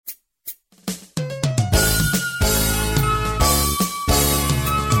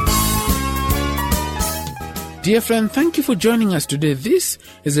Dear friend, thank you for joining us today. This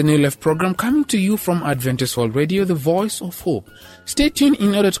is a New Life program coming to you from Adventist World Radio, the voice of hope. Stay tuned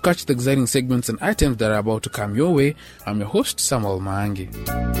in order to catch the exciting segments and items that are about to come your way. I'm your host, Samuel Maangi.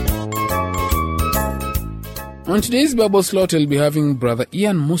 On today's Bible slot, we'll be having Brother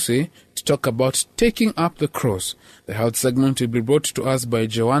Ian Muse to talk about taking up the cross. The health segment will be brought to us by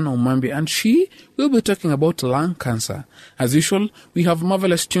Joanna Omambi, and she will be talking about lung cancer. As usual, we have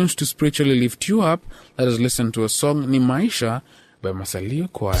marvelous tunes to spiritually lift you up. Let us listen to a song, Ni Maisha, by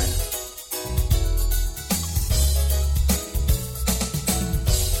Masalio Choir.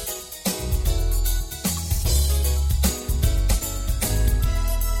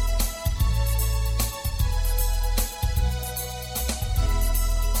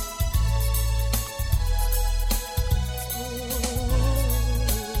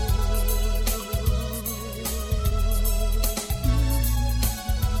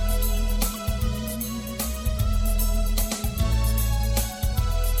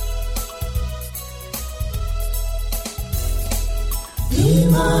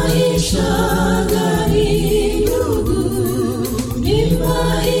 Maisha gani ndugu, ni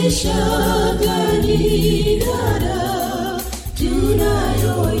maisha gani dada,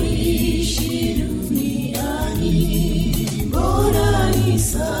 tunayoishi duniani, mbona ni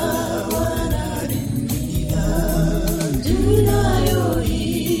sawa na dunia,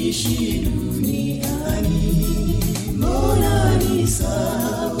 tunayoishi duniani, mbona ni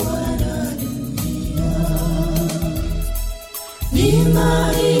sawa na dunia. Ni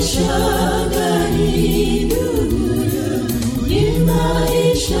maisha gani ndugu, ni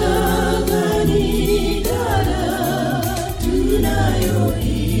maisha gani dada,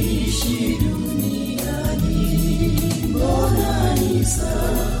 tunayoishi duniani, mbona ni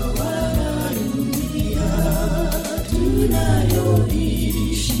sawa na dunia,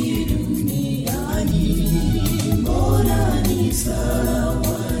 tunayoishi duniani, mbona ni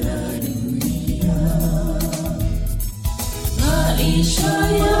sawa na dunia. Maisha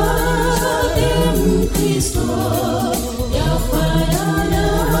yake Mkristo yafanana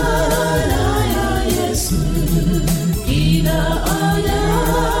na ya Yesu, kila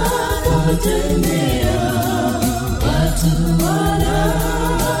anapotembea watu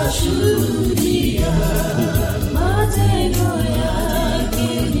wanashuhudia, matendo yake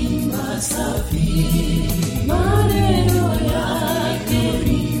ni masafi, maneno yake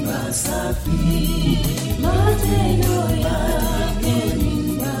ni masafi, matendo yake ni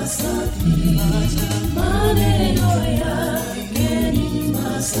masafi, maneno yake ni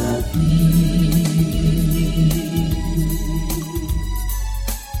masafi.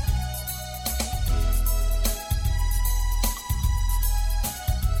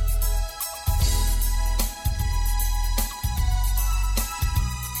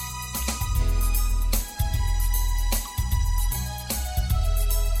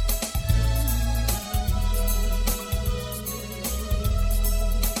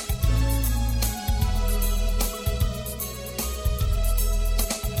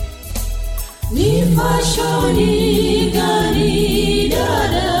 Ni fashoni gani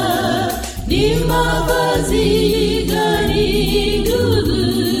dada, ni mavazi gani ndugu,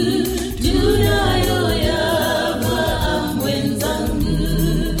 tunayoyavaa mwenzangu,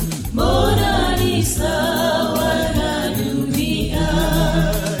 mbona ni sawa na dunia,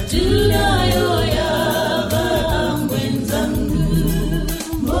 tunayoyavaa mwenzangu,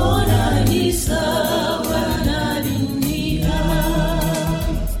 mbona ni sawa na dunia.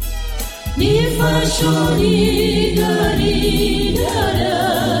 Ni fashoni gani dada,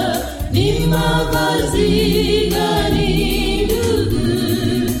 ni mavazi gani ndugu,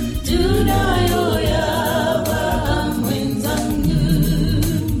 tunayoyavaa mwenzangu,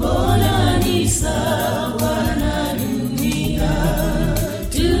 mbona ni sawa na dunia,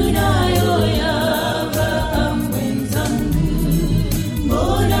 tunayoyavaa mwenzangu,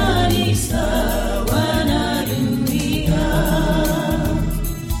 mbona ni sawa na dunia.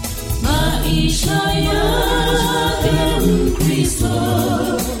 Maisha yake Mkristo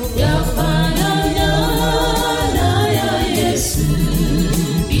yafanana na ya Yesu,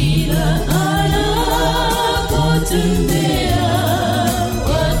 bila anapotembea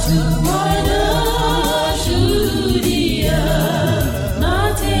watu wanashuhudia,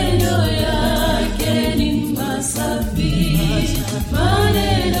 matendo yake ni masafi,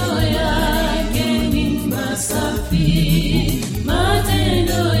 maneno yake ni masafi,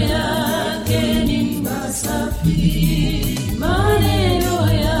 matendo yake ni masafi, maneno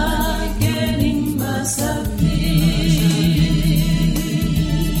yake ni masafi.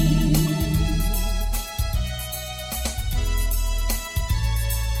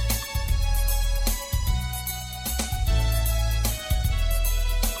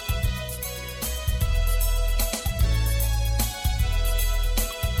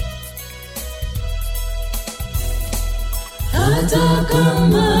 hata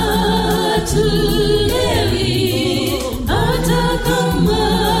kama tulewi, hata kama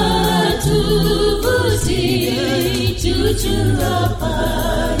tuvuti, chuchu hapa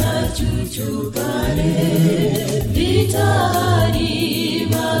na chuchu pale, vitani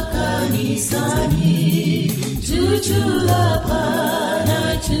makanisani, chuchu hapa na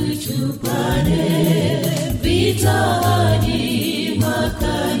chuchu pale, vitani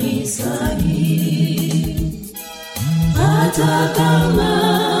makanisani. Hata kama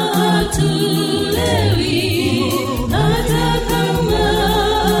tulewi, hata kama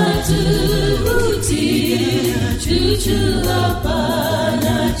tuvuti, chuchu hapa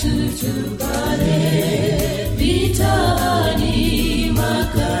na chuchu pale, vitani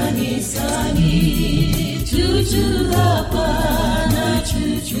makanisani, chuchu hapa na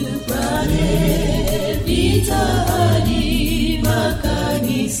chuchu pale, vitani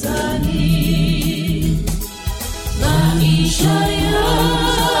makanisani. Maisha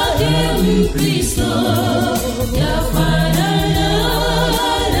yake Mkristo yafanana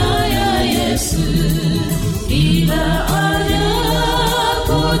na ya Yesu, ila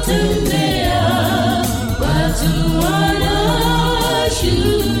anapotembea watu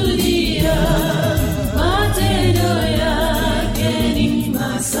wanashuhudia, matendo yake ni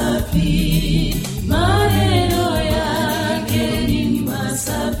masafi, maneno yake ni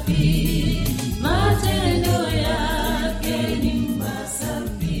masafi, matendo yake ni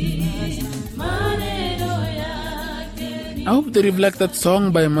masafi, maneno yake ni. I hope they reflect that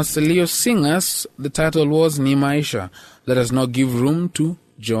song by Marcelio Singers. The title was Ni Maisha. Let us now give room to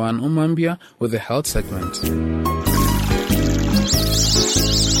Joanne Umambia with the health segment.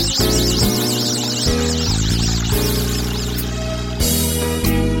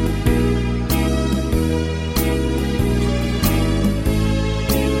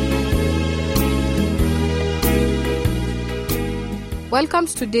 Welcome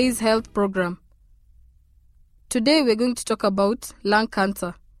to today's health program. Today we're going to talk about lung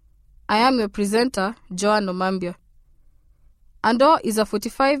cancer. I am your presenter, Joanne Omambia. Andor is a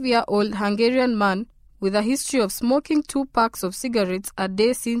 45-year-old Hungarian man with a history of smoking 2 packs of cigarettes a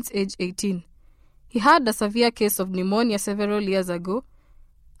day since age 18. He had a severe case of pneumonia several years ago,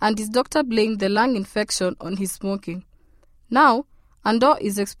 and his doctor blamed the lung infection on his smoking. Now, Andor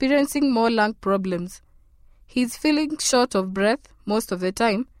is experiencing more lung problems. He is feeling short of breath most of the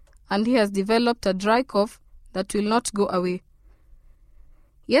time, and he has developed a dry cough that will not go away.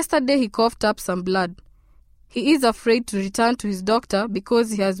 Yesterday he coughed up some blood. He is afraid to return to his doctor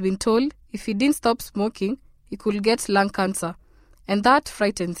because he has been told if he didn't stop smoking, he could get lung cancer, and that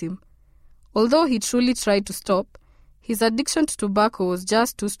frightens him. Although he truly tried to stop, his addiction to tobacco was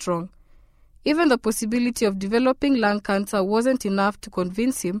just too strong. Even the possibility of developing lung cancer wasn't enough to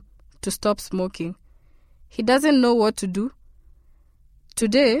convince him to stop smoking. He doesn't know what to do.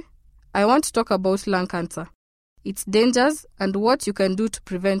 Today, I want to talk about lung cancer, its dangers, and what you can do to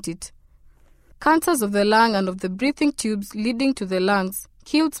prevent it. Cancers of the lung and of the breathing tubes leading to the lungs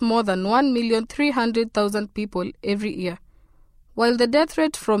kills more than 1,300,000 people every year. While the death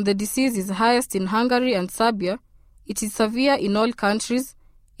rate from the disease is highest in Hungary and Serbia, it is severe in all countries,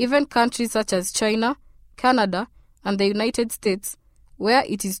 even countries such as China, Canada, and the United States, where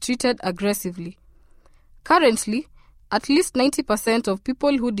it is treated aggressively. Currently, at least 90% of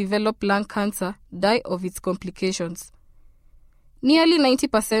people who develop lung cancer die of its complications. Nearly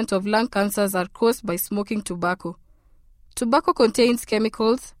 90% of lung cancers are caused by smoking tobacco. Tobacco contains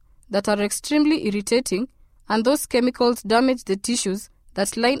chemicals that are extremely irritating, and those chemicals damage the tissues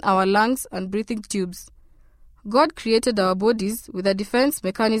that line our lungs and breathing tubes. God created our bodies with a defense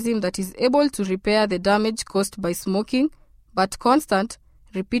mechanism that is able to repair the damage caused by smoking, but constant,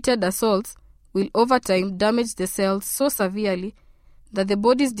 repeated assaults will over time damage the cells so severely that the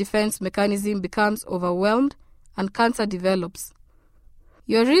body's defense mechanism becomes overwhelmed and cancer develops.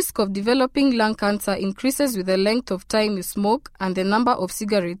 Your risk of developing lung cancer increases with the length of time you smoke and the number of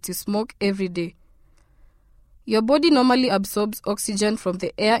cigarettes you smoke every day. Your body normally absorbs oxygen from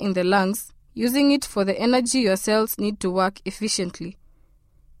the air in the lungs, using it for the energy your cells need to work efficiently.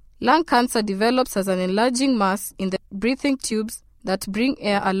 Lung cancer develops as an enlarging mass in the breathing tubes that bring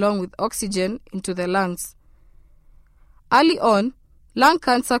air along with oxygen into the lungs. Early on, lung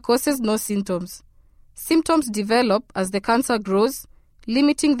cancer causes no symptoms. Symptoms develop as the cancer grows,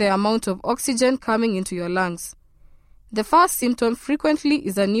 limiting the amount of oxygen coming into your lungs. The first symptom frequently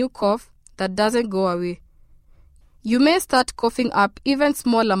is a new cough that doesn't go away. You may start coughing up even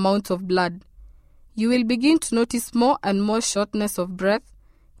small amounts of blood. You will begin to notice more and more shortness of breath.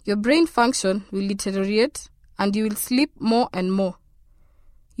 Your brain function will deteriorate, and you will sleep more and more.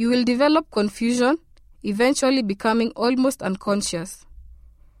 You will develop confusion, eventually becoming almost unconscious.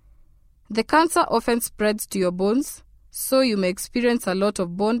 The cancer often spreads to your bones, so you may experience a lot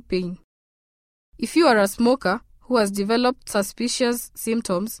of bone pain. If you are a smoker who has developed suspicious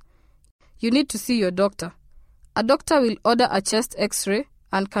symptoms, you need to see your doctor. A doctor will order a chest X-ray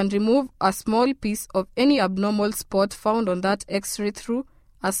and can remove a small piece of any abnormal spot found on that X-ray through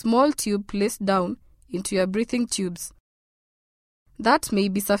a small tube placed down into your breathing tubes. That may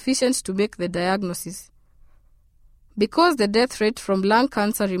be sufficient to make the diagnosis. Because the death rate from lung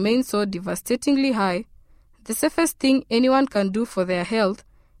cancer remains so devastatingly high, the safest thing anyone can do for their health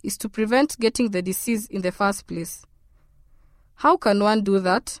is to prevent getting the disease in the first place. How can one do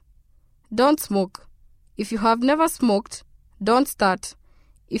that? Don't smoke. If you have never smoked, don't start.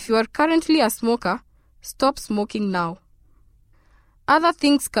 If you are currently a smoker, stop smoking now. Other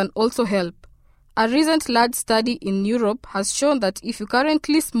things can also help. A recent large study in Europe has shown that if you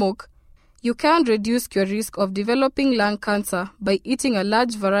currently smoke, you can reduce your risk of developing lung cancer by eating a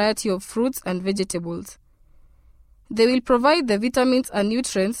large variety of fruits and vegetables. They will provide the vitamins and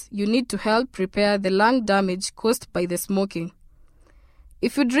nutrients you need to help repair the lung damage caused by the smoking.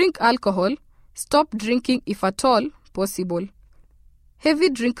 If you drink alcohol, stop drinking if at all possible. Heavy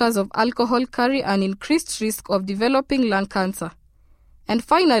drinkers of alcohol carry an increased risk of developing lung cancer. And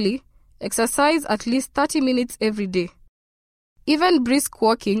finally, exercise at least 30 minutes every day. Even brisk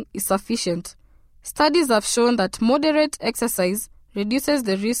walking is sufficient. Studies have shown that moderate exercise reduces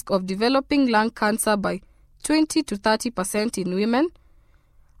the risk of developing lung cancer by 20 to 30% in women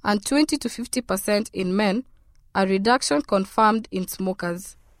and 20 to 50% in men, a reduction confirmed in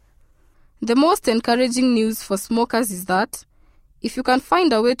smokers. The most encouraging news for smokers is that if you can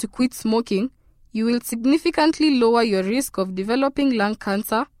find a way to quit smoking, you will significantly lower your risk of developing lung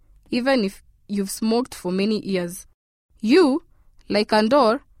cancer even if you've smoked for many years. You, like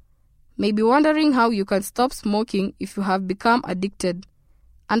Andor, may be wondering how you can stop smoking if you have become addicted.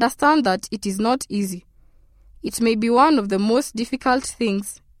 Understand that it is not easy. It may be one of the most difficult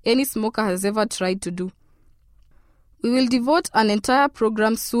things any smoker has ever tried to do. We will devote an entire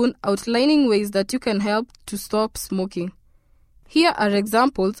program soon outlining ways that you can help to stop smoking. Here are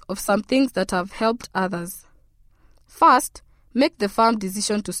examples of some things that have helped others. First, make the firm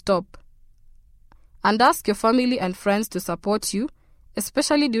decision to stop. And ask your family and friends to support you,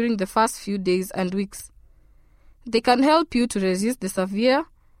 especially during the first few days and weeks. They can help you to resist the severe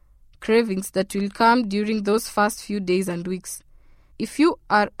cravings that will come during those first few days and weeks. If you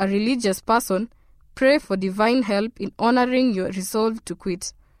are a religious person, pray for divine help in honoring your resolve to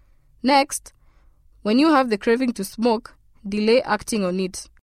quit. Next, when you have the craving to smoke, delay acting on it.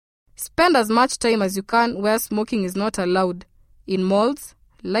 Spend as much time as you can where smoking is not allowed, in malls,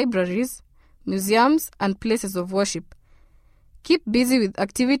 libraries, museums, and places of worship. Keep busy with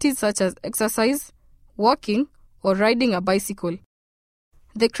activities such as exercise, walking, or riding a bicycle.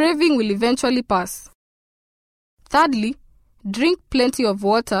 The craving will eventually pass. Thirdly, drink plenty of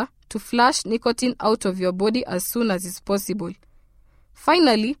water to flush nicotine out of your body as soon as is possible.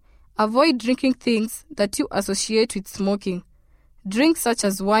 Finally, avoid drinking things that you associate with smoking. Drinks such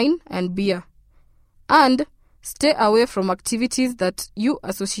as wine and beer. And stay away from activities that you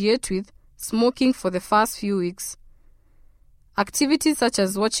associate with smoking for the first few weeks. Activities such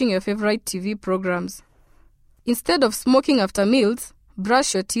as watching your favorite TV programs. Instead of smoking after meals,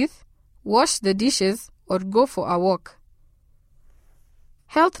 brush your teeth, wash the dishes, or go for a walk.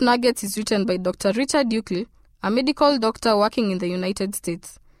 Health Nuggets is written by Dr. Richard Dukley, a medical doctor working in the United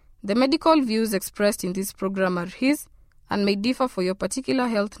States. The medical views expressed in this program are his and may differ for your particular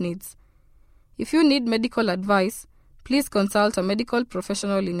health needs. If you need medical advice, please consult a medical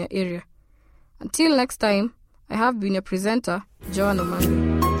professional in your area. Until next time, I have been your presenter, Joan Omani.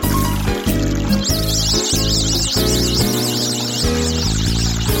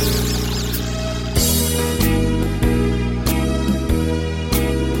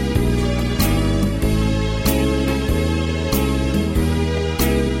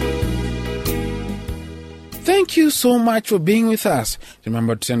 Thank you so much for being with us.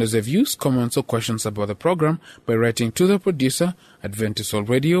 Remember to send us your views, comments, or questions about the program by writing to the producer, Adventist World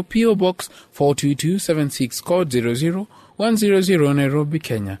Radio, P.O. Box 42276, code 00100, Nairobi,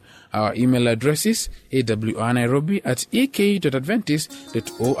 Kenya. Our email address is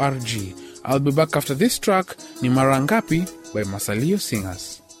awrnairobi@ek.adventist.org. I'll be back after this track, Ni Mara Ngapi by Masalio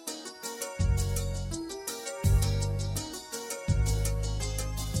Singers.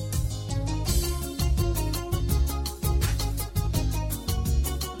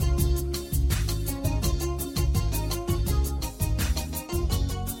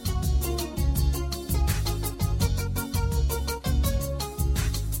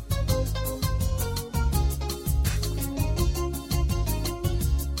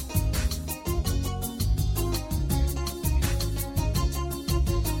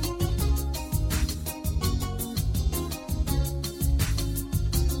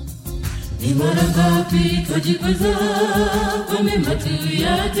 Ni mara ngapi twajikweza kwa mema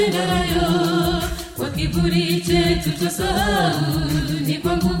tuyatendayo, kwa kiburi chetu tusahau ni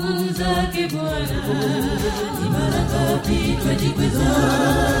kwa nguvu zake Bwana. Ni mara ngapi twajikweza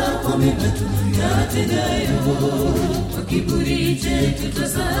kwa mema tuyatendayo, kwa kiburi chetu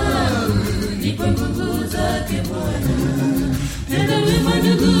tusahau ni kwa nguvu zake Bwana. Tenda wema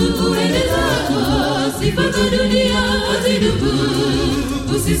ndugu, uende zako, sifa za dunia hazidumu.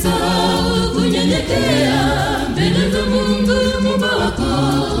 Usisahau kunyenyekea mbele za Mungu Muumba wako.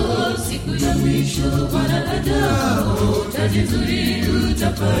 Siku ya mwisho Bwana ajapo, taji nzuri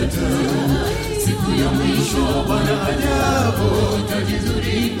utapata. Siku ya mwisho Bwana ajapo, taji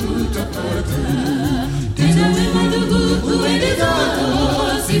nzuri utapata. Tenda wema ndugu, uende zako,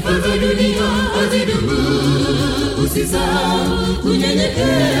 sifa za dunia hazidumu. Usisahau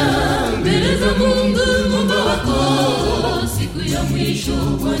kunyenyekea mbele za Mungu Muumba wako. Siku ya mwisho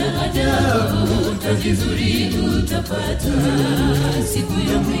Bwana ajapo, taji nzuri utapata. Siku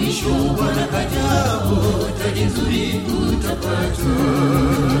ya mwisho Bwana ajapo, taji nzuri utapata.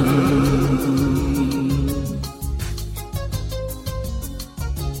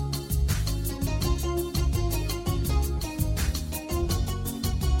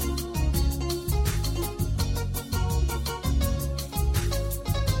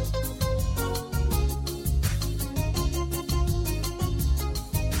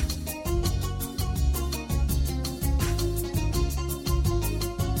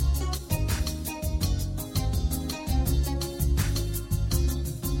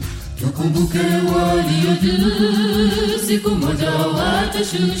 Tukumbuke walio juu, siku moja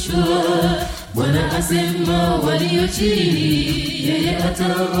watashushwa. Bwana asema walio chini, yeye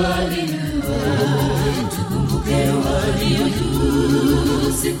atawainua. Tukumbuke walio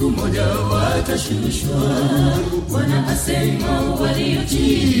juu, siku moja watashushwa. Bwana asema walio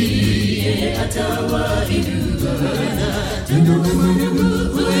chini, yeye atawainua. Tenda wema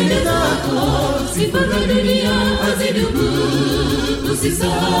ndugu, uende zako, sifa za dunia hazidumu.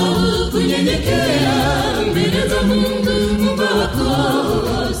 Usisahau kunyenyekea mbele za Mungu Muumba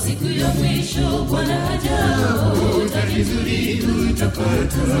wako. Siku ya mwisho Bwana ajapo, taji nzuri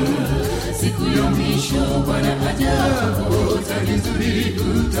utapata. Siku ya mwisho Bwana ajapo, taji nzuri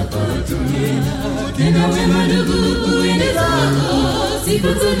utapata. Tenda wema ndugu, uende zako,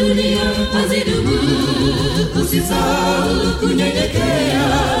 sifa za dunia hazidumu. Usisahau kunyenyekea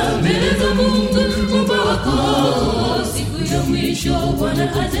mbele za Mungu Muumba wako. Siku ya mwisho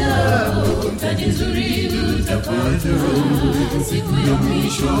Bwana ajapo, taji nzuri utapata. Siku ya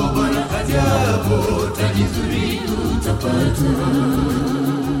mwisho Bwana ajapo, taji nzuri utapata.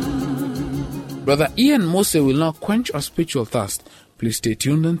 Brother Ian Mose will now quench our spiritual thirst. Please stay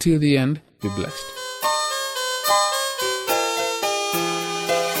tuned until the end. Be blessed.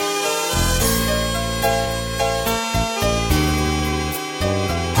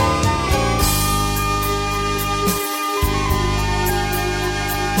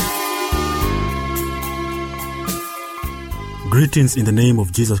 Greetings in the name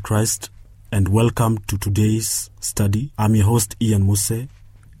of Jesus Christ and welcome to today's study. I'm your host Ian Muse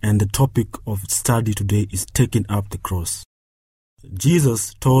and the topic of study today is taking up the cross.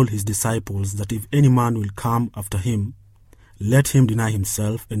 Jesus told his disciples that if any man will come after him, let him deny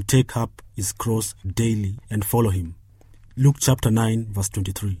himself and take up his cross daily and follow him. Luke chapter 9 verse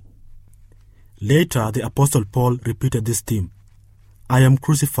 23. Later the Apostle Paul repeated this theme. I am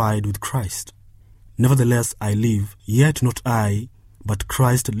crucified with Christ. Nevertheless I live, yet not I, but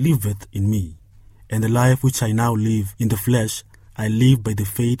Christ liveth in me. And the life which I now live in the flesh, I live by the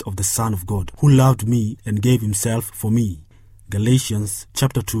faith of the Son of God, who loved me and gave himself for me. Galatians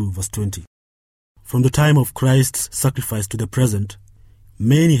chapter 2 verse 20. From the time of Christ's sacrifice to the present,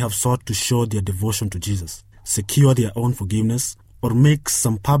 many have sought to show their devotion to Jesus, secure their own forgiveness, or make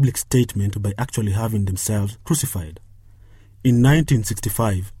some public statement by actually having themselves crucified. In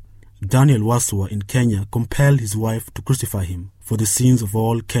 1965, Daniel Waswa in Kenya compelled his wife to crucify him for the sins of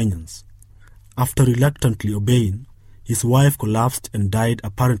all Kenyans. After reluctantly obeying, his wife collapsed and died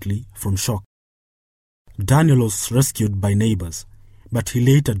apparently from shock. Daniel was rescued by neighbors, but he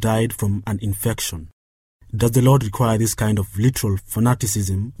later died from an infection. Does the Lord require this kind of literal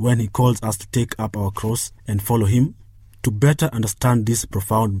fanaticism when he calls us to take up our cross and follow him? To better understand these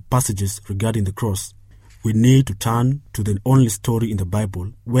profound passages regarding the cross, we need to turn to the only story in the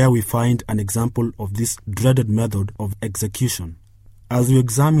Bible where we find an example of this dreaded method of execution. As we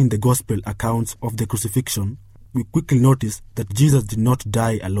examine the gospel accounts of the crucifixion, we quickly notice that Jesus did not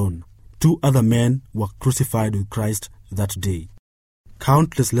die alone. Two other men were crucified with Christ that day.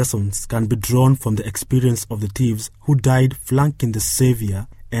 Countless lessons can be drawn from the experience of the thieves who died flanking the Savior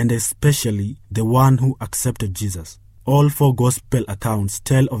and especially the one who accepted Jesus. All 4 gospel accounts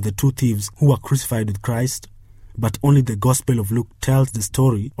tell of the 2 thieves who were crucified with Christ, but only the Gospel of Luke tells the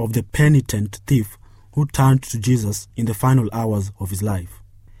story of the penitent thief who turned to Jesus in the final hours of his life.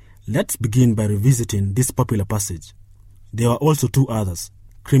 Let's begin by revisiting this popular passage. There were also 2 others,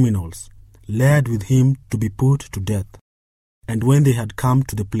 criminals, led with him to be put to death. And when they had come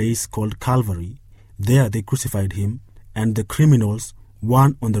to the place called Calvary, there they crucified him, and the criminals,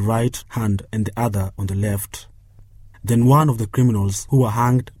 one on the right hand and the other on the left. Then one of the criminals who were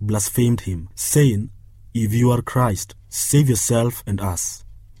hanged blasphemed him, saying, "If you are Christ, save yourself and us."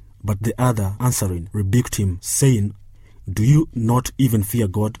 But the other, answering, rebuked him, saying, "Do you not even fear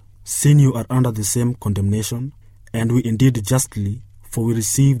God, seeing you are under the same condemnation? And we indeed justly, for we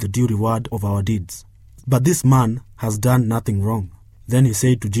receive the due reward of our deeds. But this man has done nothing wrong." Then he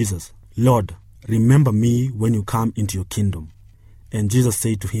said to Jesus, "Lord, remember me when you come into your kingdom." And Jesus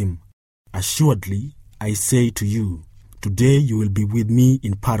said to him, "Assuredly, I say to you, today you will be with me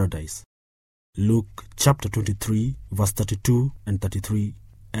in paradise." Luke chapter 23, verse 32 and 33,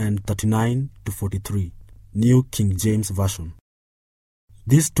 and 39 to 43, New King James Version.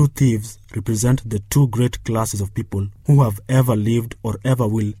 These 2 thieves represent the 2 great classes of people who have ever lived or ever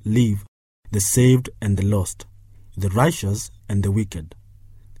will live, the saved and the lost, the righteous and the wicked.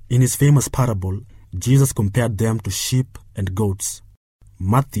 In his famous parable, Jesus compared them to sheep and goats.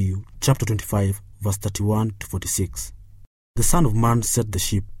 Matthew chapter 25, verse 31 to 46. The Son of Man set the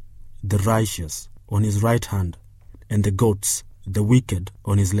sheep, the righteous, on his right hand, and the goats, the wicked,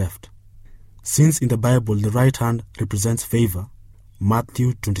 on his left. Since in the Bible the right hand represents favor,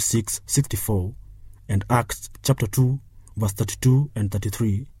 Matthew 26:64, and Acts chapter 2, verse 32 and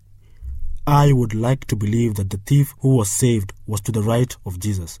 33, I would like to believe that the thief who was saved was to the right of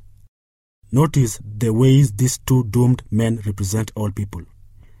Jesus. Notice the ways these 2 doomed men represent all people.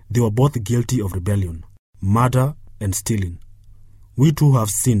 They were both guilty of rebellion, murder, and stealing. We too have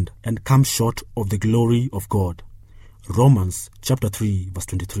sinned and come short of the glory of God. Romans chapter 3, verse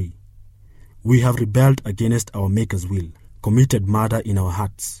 23. We have rebelled against our Maker's will, committed murder in our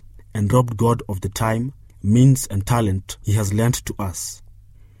hearts, and robbed God of the time, means, and talent He has lent to us.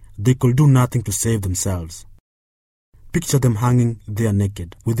 They could do nothing to save themselves. Picture them hanging there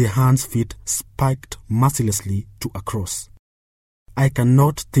naked, with their hands, feet spiked mercilessly to a cross. I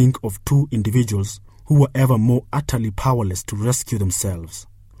cannot think of 2 individuals who were ever more utterly powerless to rescue themselves.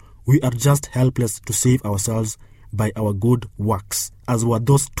 We are just helpless to save ourselves by our good works, as were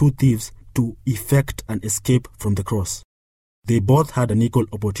those 2 thieves to effect an escape from the cross. They both had an equal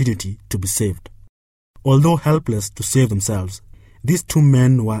opportunity to be saved. Although helpless to save themselves, these 2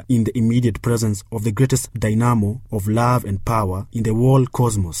 men were in the immediate presence of the greatest dynamo of love and power in the whole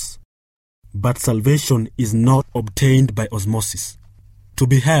cosmos. But salvation is not obtained by osmosis. To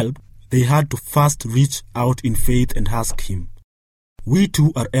be helped, they had to first reach out in faith and ask Him. We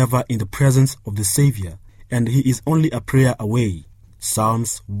too are ever in the presence of the Savior, and He is only a prayer away.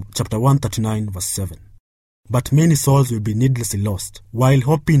 Psalms chapter 139, verse 7. But many souls will be needlessly lost, while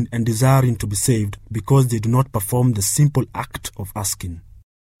hoping and desiring to be saved because they do not perform the simple act of asking.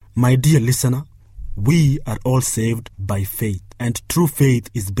 My dear listener, we are all saved by faith, and true faith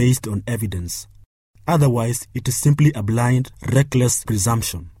is based on evidence. Otherwise, it is simply a blind, reckless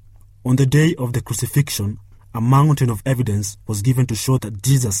presumption. On the day of the crucifixion, a mountain of evidence was given to show that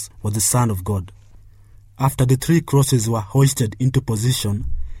Jesus was the Son of God. After the 3 crosses were hoisted into position,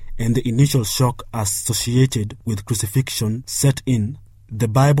 and the initial shock associated with crucifixion set in, the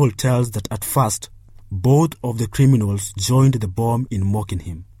Bible tells that at first, both of the criminals joined the bomb in mocking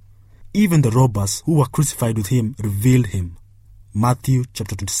Him. Even the robbers who were crucified with Him reviled Him. Matthew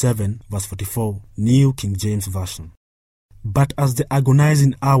chapter 27, verse 44, New King James Version. But as the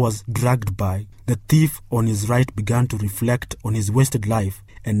agonizing hours dragged by, the thief on his right began to reflect on his wasted life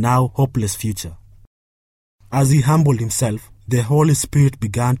and now hopeless future. As he humbled himself, the Holy Spirit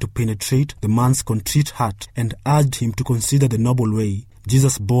began to penetrate the man's contrite heart and urged him to consider the noble way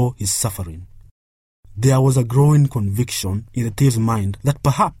Jesus bore his suffering. There was a growing conviction in the thief's mind that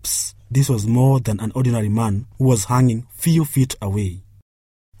perhaps this was more than an ordinary man who was hanging few feet away.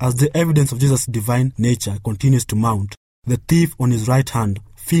 As the evidence of Jesus' divine nature continues to mount, the thief on his right hand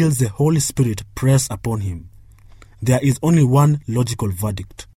feels the Holy Spirit press upon him. There is only one logical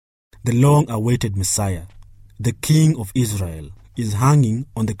verdict. The long-awaited Messiah, the King of Israel, is hanging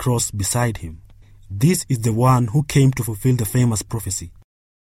on the cross beside him. This is the one who came to fulfill the famous prophecy.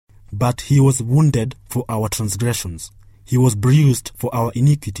 But He was wounded for our transgressions. He was bruised for our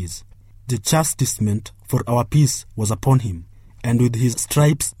iniquities. The chastisement for our peace was upon Him, and with His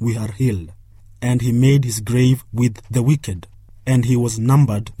stripes we are healed. And He made His grave with the wicked, and he was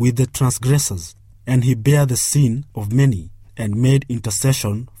numbered with the transgressors, and he bare the sin of many, and made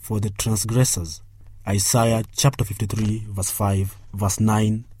intercession for the transgressors. Isaiah chapter 53, verse 5, verse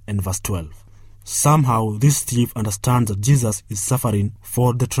 9, and verse 12. Somehow this thief understands that Jesus is suffering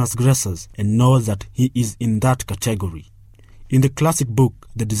for the transgressors and knows that he is in that category. In the classic book,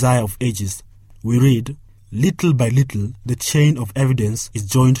 The Desire of Ages, we read, "Little by little the chain of evidence is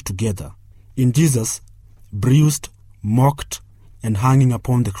joined together. In Jesus, bruised, mocked, and hanging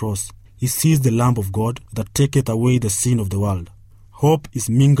upon the cross, he sees the Lamb of God that taketh away the sin of the world. Hope is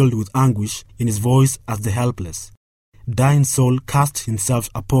mingled with anguish in his voice as the helpless, dying soul casts himself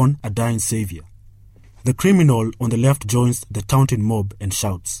upon a dying Savior. The criminal on the left joins the taunting mob and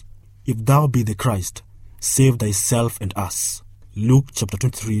shouts, 'If thou be the Christ, save thyself and us.' Luke chapter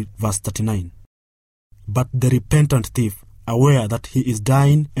 23, verse 39. But the repentant thief, aware that he is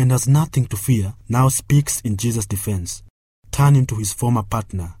dying and has nothing to fear, now speaks in Jesus' defense. Turning to his former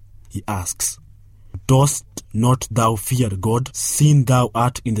partner, he asks, 'Dost not thou fear God, seeing thou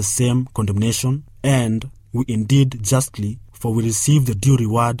art in the same condemnation? And we indeed justly, for we receive the due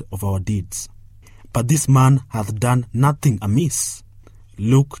reward of our deeds. But this man hath done nothing amiss.'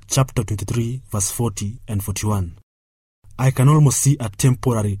 Luke chapter 23, verse 40 and 41. I can almost see a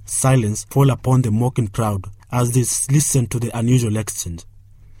temporary silence fall upon the mocking crowd as they listen to the unusual exchange.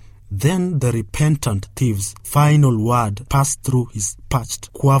 Then the repentant thief's final word passed through his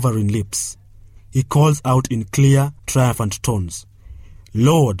parched, quavering lips. He calls out in clear, triumphant tones,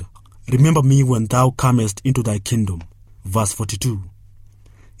 'Lord, remember me when thou comest into thy kingdom.' Verse 42.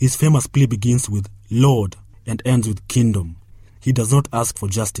 His famous plea begins with Lord and ends with kingdom. He does not ask for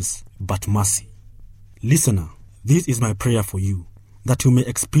justice, but mercy. Listener, this is my prayer for you, that you may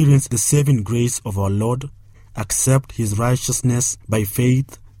experience the saving grace of our Lord, accept his righteousness by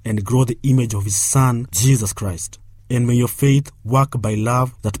faith, and grow the image of his Son, Jesus Christ. And may your faith work by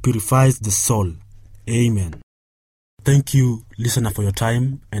love that purifies the soul. Amen. Thank you, listener, for your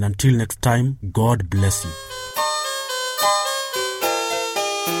time, and until next time, God bless you.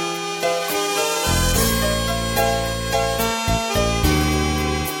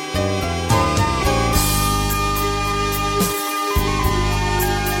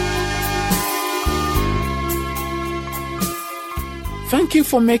 Thank you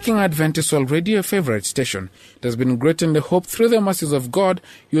for making Adventist World Radio a favorite station. It has been great, and I hope through the mercies of God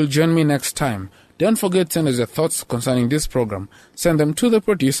you'll join me next time. Don't forget to send us your thoughts concerning this program. Send them to the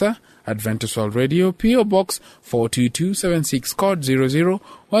producer, Adventist World Radio, P.O. Box 42276, code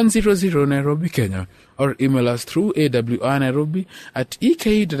 00100, Nairobi, Kenya, or email us through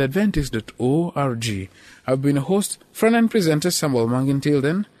awrnairobi@ek.adventist.org. I've been a host, friend and presenter Samuel Mang. Until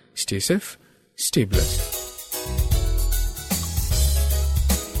then, stay safe, stay blessed.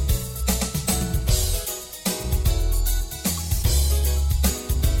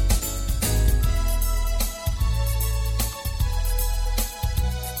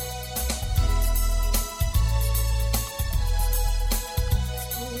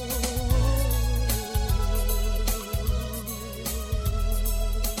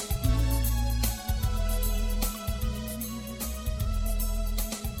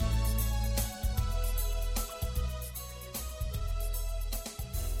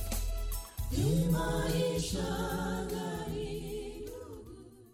 Maisha